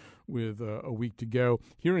suggestion with a week to go.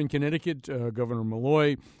 Here in Connecticut, Governor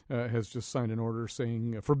Malloy has just signed an order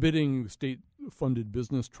forbidding state-funded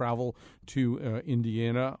business travel to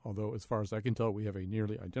Indiana, although as far as I can tell, we have a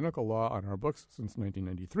nearly identical law on our books since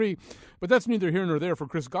 1993. But that's neither here nor there for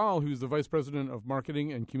Chris Gall, who's the Vice President of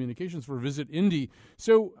Marketing and Communications for Visit Indy.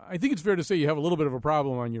 So I think it's fair to say you have a little bit of a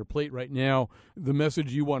problem on your plate right now. The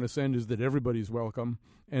message you want to send is that everybody's welcome,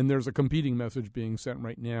 and there's a competing message being sent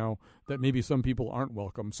right now that maybe some people aren't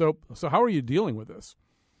welcome. So how are you dealing with this?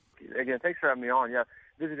 Again, thanks for having me on. Yeah,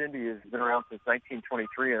 Visit Indy has been around since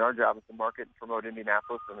 1923, and our job is to market and promote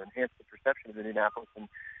Indianapolis and enhance the perception of Indianapolis. And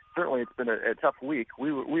certainly it's been a tough week.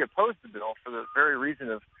 We opposed the bill for the very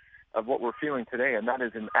reason of what we're feeling today, and that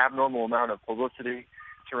is an abnormal amount of publicity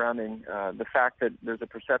surrounding the fact that there's a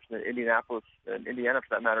perception that Indianapolis, and Indiana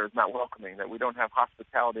for that matter, is not welcoming, that we don't have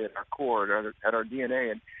hospitality at our core, at our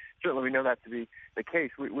DNA, and certainly we know that to be the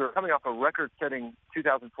case. We're coming off a record-setting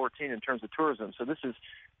 2014 in terms of tourism, so this is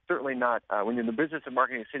certainly not, when you're in the business of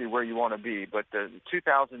marketing a city, where you want to be, but the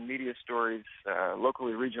 2,000 media stories,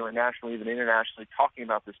 locally, regionally, nationally, even internationally, talking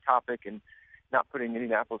about this topic and not putting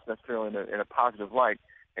Indianapolis necessarily in a positive light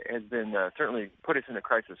has been certainly put us in a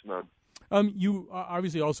crisis mode. You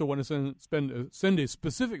obviously also want to send a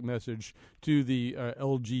specific message to the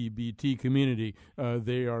LGBT community.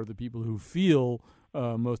 They are the people who feel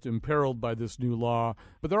most imperiled by this new law,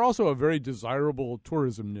 but they're also a very desirable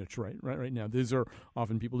tourism niche right now. These are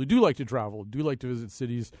often people who do like to travel, do like to visit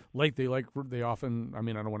cities, they often. I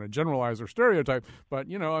don't want to generalize or stereotype, but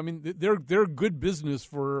they're good business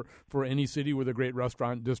for any city with a great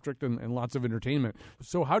restaurant district and lots of entertainment.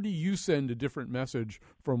 So how do you send a different message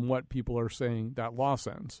from what people are saying that law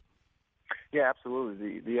sends? Yeah,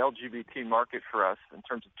 absolutely. The LGBT market for us in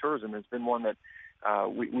terms of tourism has been one that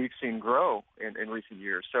we've seen grow in recent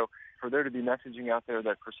years. So for there to be messaging out there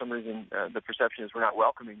that for some reason the perception is we're not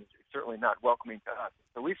welcoming, is certainly not welcoming to us.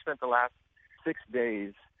 So we've spent the last 6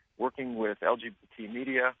 days working with LGBT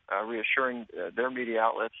media, reassuring their media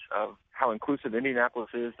outlets of how inclusive Indianapolis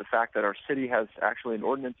is, the fact that our city has actually an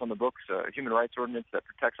ordinance on the books, a human rights ordinance that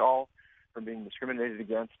protects all from being discriminated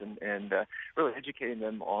against, and really educating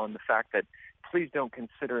them on the fact that please don't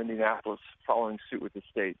consider Indianapolis following suit with the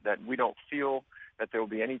state, that we don't feel that there will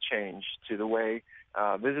be any change to the way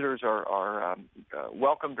visitors are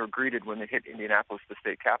welcomed or greeted when they hit Indianapolis, the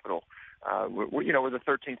state capital. We're the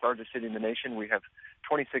 13th largest city in the nation. We have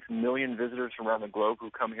 26 million visitors from around the globe who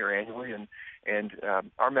come here annually, and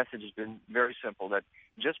our message has been very simple, that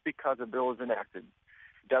just because a bill is enacted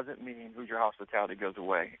doesn't mean Hoosier hospitality goes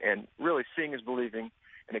away. And really, seeing is believing,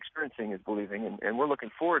 and experiencing is believing. And we're looking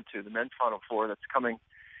forward to the men's Final Four that's coming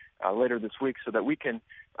later this week so that we can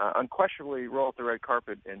unquestionably roll out the red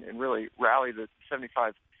carpet and really rally the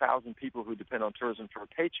 75,000 people who depend on tourism for a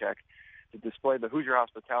paycheck to display the Hoosier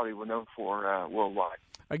hospitality we're known for worldwide.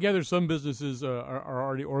 I gather some businesses are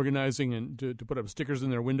already organizing and to put up stickers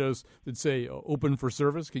in their windows that say open for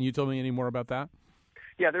service. Can you tell me any more about that?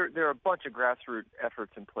 Yeah, there are a bunch of grassroots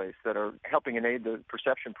efforts in place that are helping and aid the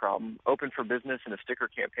perception problem. Open for Business and a sticker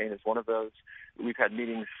campaign is one of those. We've had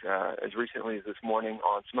meetings as recently as this morning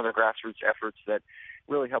on some other grassroots efforts that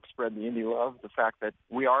really help spread the Indy love, the fact that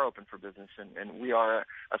we are open for business and we are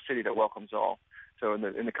a city that welcomes all. So in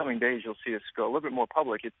the coming days, you'll see us go a little bit more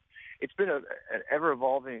public. It's been an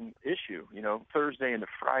ever-evolving issue. Thursday into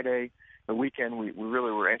Friday, the weekend, we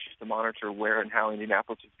really were anxious to monitor where and how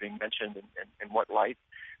Indianapolis is being mentioned and what light.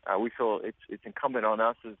 We feel it's incumbent on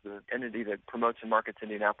us as the entity that promotes and markets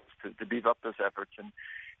Indianapolis to beef up those efforts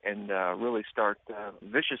and really start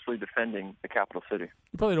viciously defending the capital city.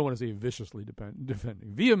 You probably don't want to say viciously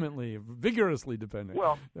defending, vehemently, vigorously defending.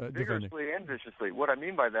 Well, vigorously and viciously. What I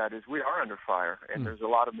mean by that is we are under fire, and there's a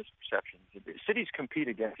lot of misperceptions. Cities compete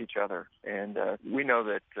against each other, and we know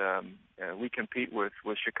that we compete with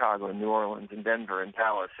Chicago and New Orleans and Denver and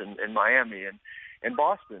Dallas and Miami and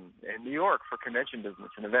Boston and New York for convention business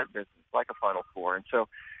and event business, like a Final Four. And so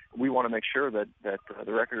we want to make sure that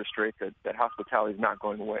the record is straight, that hospitality is not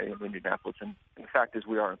going away in Indianapolis. And the fact is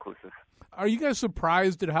we are inclusive. Are you guys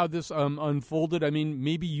surprised at how this unfolded? I mean,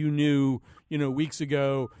 maybe you knew, weeks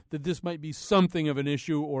ago that this might be something of an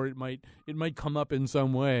issue or it might come up in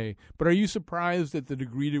some way. But are you surprised at the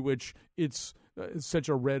degree to which it's such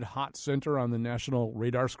a red-hot center on the national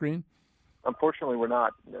radar screen? Unfortunately, we're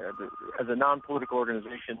not. As a non-political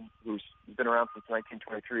organization who's been around since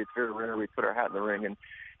 1923, it's very rare we put our hat in the ring and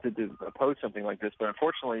to oppose something like this. But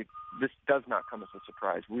unfortunately, this does not come as a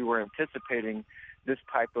surprise. We were anticipating this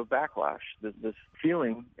type of backlash, this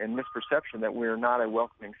feeling and misperception that we're not a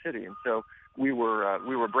welcoming city. And so we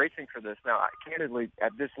were bracing for this. Now, candidly,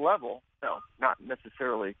 at this level, no, not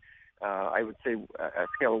necessarily. I would say a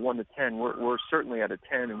scale of 1 to 10, we're certainly at a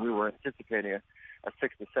 10, and we were anticipating a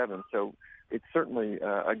 6 to 7. So it's certainly,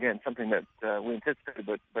 again, something that we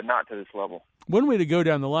anticipated, but not to this level. One way to go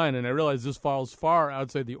down the line, and I realize this falls far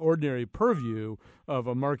outside the ordinary purview of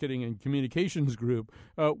a marketing and communications group,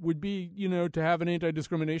 would be, to have an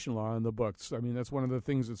anti-discrimination law in the books. I mean, that's one of the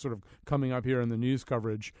things that's sort of coming up here in the news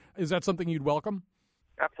coverage. Is that something you'd welcome?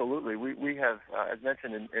 Absolutely. We have, as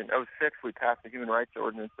mentioned, in 2006, we passed a human rights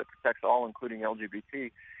ordinance that protects all, including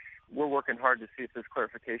LGBT. We're working hard to see if there's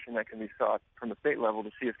clarification that can be sought from the state level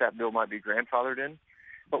to see if that bill might be grandfathered in.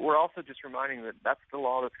 But we're also just reminding that that's the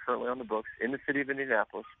law that's currently on the books in the city of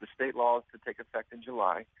Indianapolis. The state law is to take effect in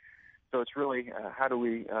July. So it's really how do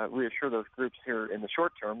we reassure those groups here in the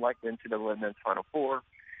short term, like the NCAA Men's Final Four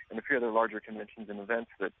and a few other larger conventions and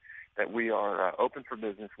events, that we are open for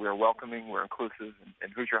business, we are welcoming, we're inclusive,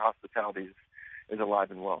 and Hoosier hospitality is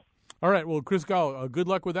alive and well. All right. Well, Chris Gall, good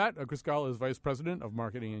luck with that. Chris Gall is Vice President of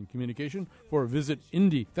Marketing and Communication for Visit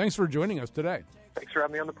Indy. Thanks for joining us today. Thanks for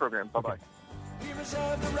having me on the program. Bye-bye. We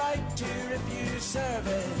reserve the right to refuse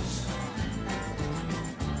service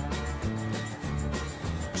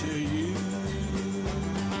to you.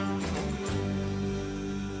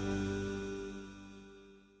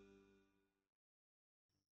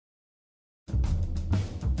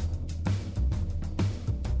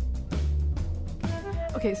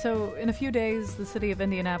 Okay, so in a few days, the city of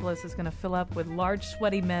Indianapolis is going to fill up with large,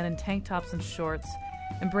 sweaty men in tank tops and shorts,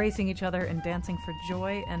 embracing each other and dancing for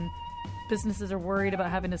joy, and businesses are worried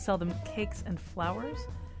about having to sell them cakes and flowers.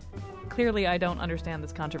 Clearly, I don't understand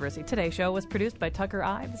this controversy. Today's show was produced by Tucker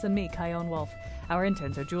Ives and me, Kyone Wolf. Our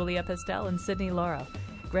interns are Julia Pistel and Sydney Lauro.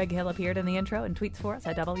 Greg Hill appeared in the intro and tweets for us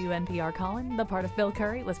at WNPR Colin. The part of Bill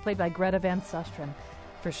Curry was played by Greta Van Susteren.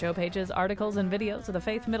 For show pages, articles, and videos of the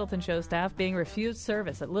Faith Middleton Show staff being refused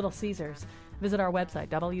service at Little Caesars, visit our website,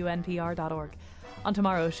 WNPR.org. On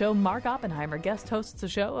tomorrow's show, Mark Oppenheimer guest hosts a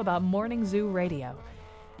show about morning zoo radio.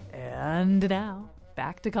 And now,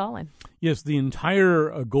 back to Colin. Yes, the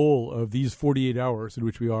entire goal of these 48 hours in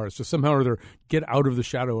which we are is to somehow or other get out of the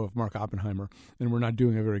shadow of Mark Oppenheimer, and we're not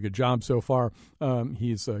doing a very good job so far.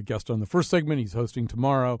 He's a guest on the first segment. He's hosting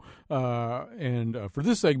tomorrow. And for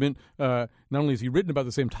this segment, Not only has he written about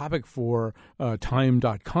the same topic for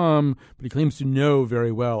Time.com, but he claims to know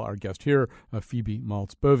very well our guest here, Phoebe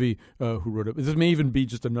Maltz-Bovey, who wrote it. This may even be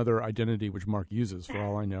just another identity which Mark uses, for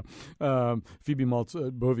all I know. Phoebe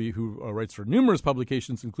Maltz-Bovey, who writes for numerous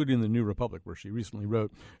publications, including The New Republic, where she recently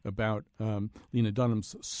wrote about Lena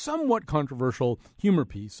Dunham's somewhat controversial humor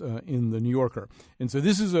piece in The New Yorker. And so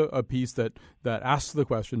this is a piece that asks the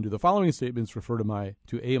question, do the following statements refer to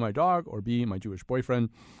A, my dog, or B, my Jewish boyfriend?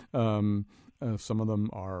 Some of them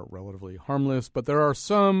are relatively harmless, but there are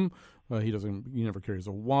some. He never carries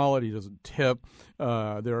a wallet. He doesn't tip.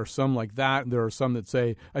 There are some like that. There are some that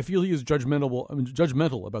say, I feel he is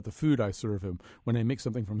judgmental about the food I serve him. When I make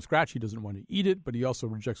something from scratch, he doesn't want to eat it, but he also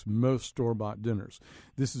rejects most store-bought dinners.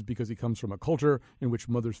 This is because he comes from a culture in which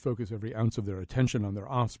mothers focus every ounce of their attention on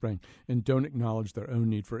their offspring and don't acknowledge their own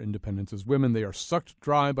need for independence as women. They are sucked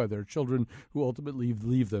dry by their children, who ultimately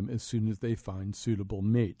leave them as soon as they find suitable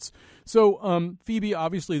mates. So, Phoebe,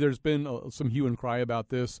 obviously there's been some hue and cry about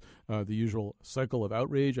this. The usual cycle of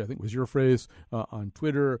outrage, I think was your phrase, on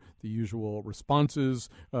Twitter, the usual responses,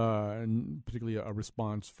 and particularly a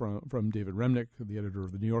response from David Remnick, the editor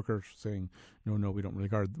of The New Yorker, saying, no, we don't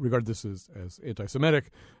regard this as anti-Semitic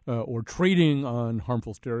or trading on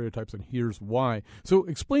harmful stereotypes, and here's why. So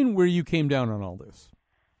explain where you came down on all this.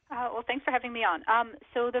 Well, thanks for having me on.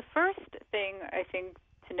 So the first thing I think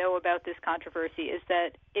to know about this controversy is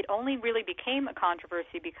that it only really became a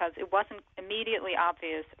controversy because it wasn't immediately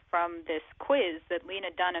obvious from this quiz that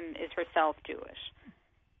Lena Dunham is herself Jewish.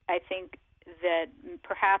 I think that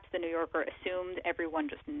perhaps the New Yorker assumed everyone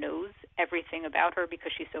just knows everything about her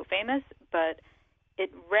because she's so famous, but it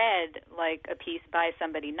read like a piece by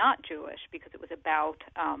somebody not Jewish because it was about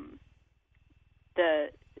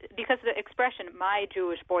because the expression "my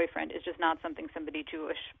Jewish boyfriend" is just not something somebody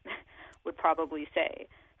Jewish would probably say.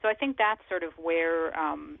 So I think that's sort of where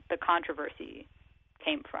the controversy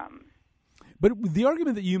came from. But the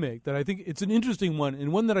argument that you make, that I think it's an interesting one,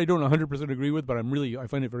 and one that I don't 100% agree with, but I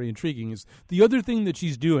find it very intriguing, is the other thing that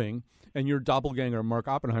she's doing, and your doppelganger Mark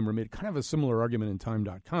Oppenheimer made kind of a similar argument in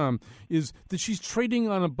Time.com, is that she's trading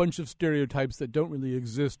on a bunch of stereotypes that don't really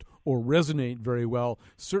exist or resonate very well,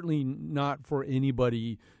 certainly not for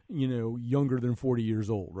anybody, younger than 40 years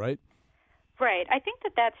old, right? Right. I think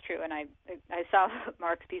that that's true, and I saw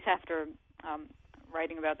Mark's piece after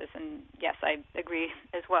writing about this, and yes, I agree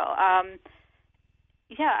as well.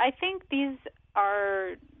 I think these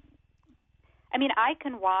are, I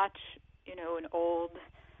can watch, an old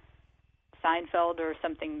Seinfeld or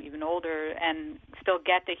something even older and still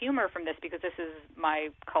get the humor from this because this is my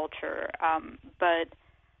culture. But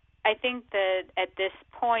I think that at this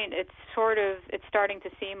point it's starting to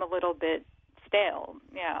seem a little bit stale.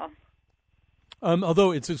 Yeah.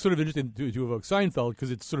 Although it's sort of interesting to evoke Seinfeld because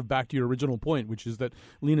it's sort of back to your original point, which is that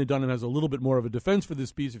Lena Dunham has a little bit more of a defense for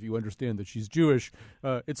this piece if you understand that she's Jewish.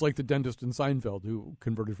 It's like the dentist in Seinfeld who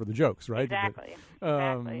converted for the jokes, right? Exactly.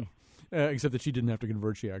 Except that she didn't have to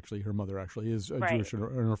convert. Her mother actually is right. Jewish and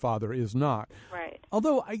her father is not. Right.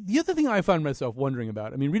 Although the other thing I found myself wondering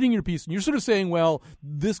about, reading your piece, and you're sort of saying, well,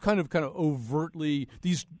 this kind of overtly,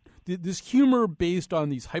 this humor based on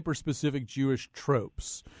these hyper-specific Jewish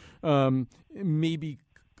tropes, maybe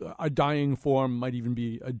a dying form, might even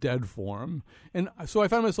be a dead form. And so I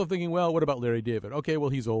found myself thinking, well, what about Larry David? Okay, well,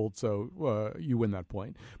 he's old, so you win that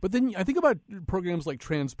point. But then I think about programs like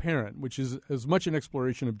Transparent, which is as much an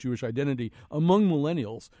exploration of Jewish identity among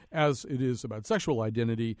millennials as it is about sexual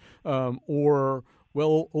identity, or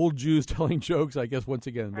old Jews telling jokes. I guess once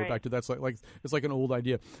again, we're back to that's like it's like an old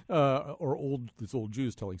idea, it's old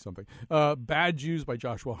Jews telling something. Bad Jews by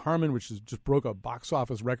Joshua Harmon, which just broke a box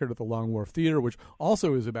office record at the Long Wharf Theater, which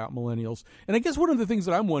also is about millennials. And I guess one of the things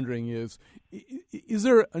that I'm wondering is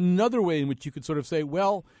there another way in which you could sort of say,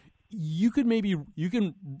 well, you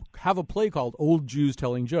can have a play called Old Jews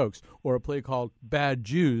Telling Jokes or a play called Bad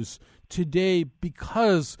Jews today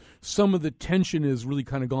because some of the tension is really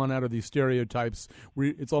kind of gone out of these stereotypes.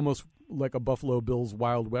 It's almost like a Buffalo Bills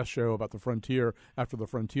Wild West show about the frontier after the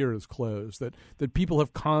frontier is closed, that people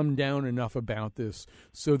have calmed down enough about this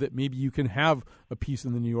so that maybe you can have a piece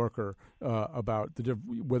in The New Yorker about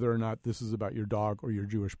whether or not this is about your dog or your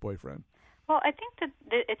Jewish boyfriend. Well, I think that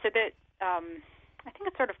it's a bit I think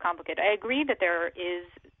it's sort of complicated. I agree that there is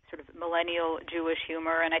sort of millennial Jewish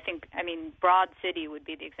humor, and Broad City would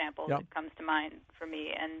be the example that comes to mind for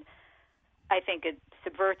me. And I think it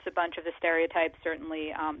subverts a bunch of the stereotypes,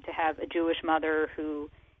 certainly, to have a Jewish mother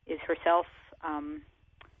who is herself. I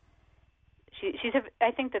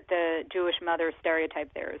think that the Jewish mother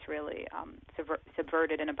stereotype there is really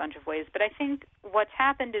subverted in a bunch of ways. But I think what's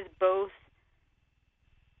happened is both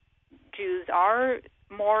Jews are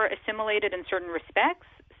more assimilated in certain respects,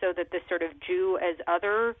 so that this sort of Jew as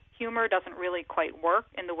other humor doesn't really quite work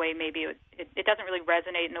in the way maybe it doesn't really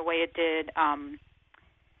resonate in the way it did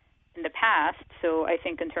in the past. So I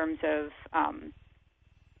think in terms of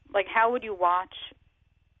like, how would you watch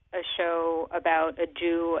a show about a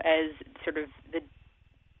Jew as sort of the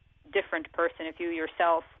different person? If you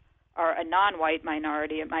yourself are a non-white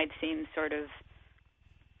minority, it might seem sort of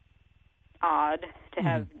odd to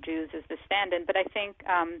have Jews as the stand-in. But I think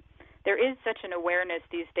there is such an awareness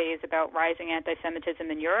these days about rising anti-Semitism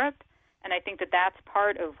in Europe, and I think that that's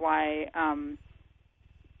part of why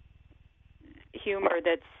humor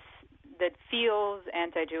that feels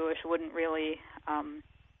anti-Jewish wouldn't really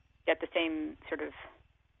get the same sort of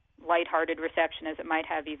lighthearted reception as it might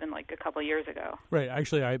have even like a couple years ago. Right.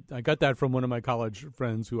 Actually, I got that from one of my college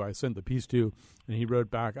friends who I sent the piece to, and he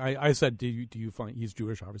wrote back. I said, do you find, he's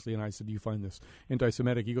Jewish, obviously, and I said, do you find this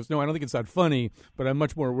anti-Semitic? He goes, no, I don't think it's that funny, but I'm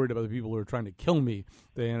much more worried about the people who are trying to kill me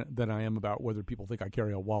than I am about whether people think I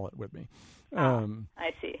carry a wallet with me.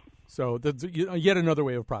 I see. So that's yet another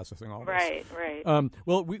way of processing all this. Right, right.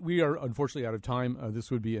 Well, we are unfortunately out of time. This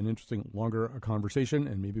would be an interesting, longer conversation,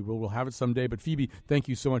 and maybe we'll have it someday. But Phoebe, thank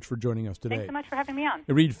you so much for joining us today. Thanks so much for having me on.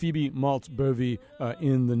 Read Phoebe Maltz-Bovey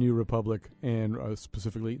in The New Republic, and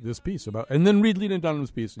specifically this piece about, and then read Lena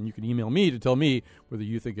Dunham's piece, and you can email me to tell me whether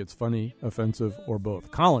you think it's funny, offensive, or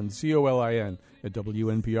both. Colin, COLIN, at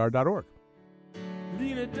WNPR.org.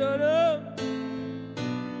 Lena Dunham,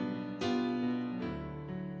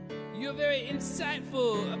 you're very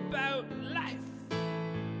insightful about life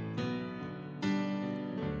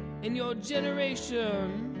and your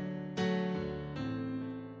generation.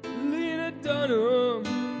 Lena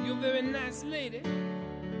Dunham, you're a very nice lady.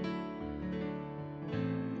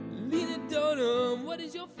 Lena Dunham, what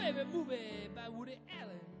is your favorite movie by Woody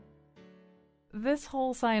Allen? This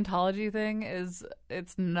whole Scientology thing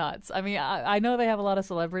it's nuts. I mean, I know they have a lot of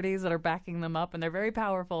celebrities that are backing them up, and they're very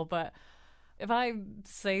powerful, but if I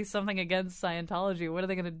say something against Scientology, what are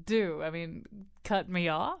they going to do? I mean, cut me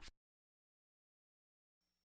off?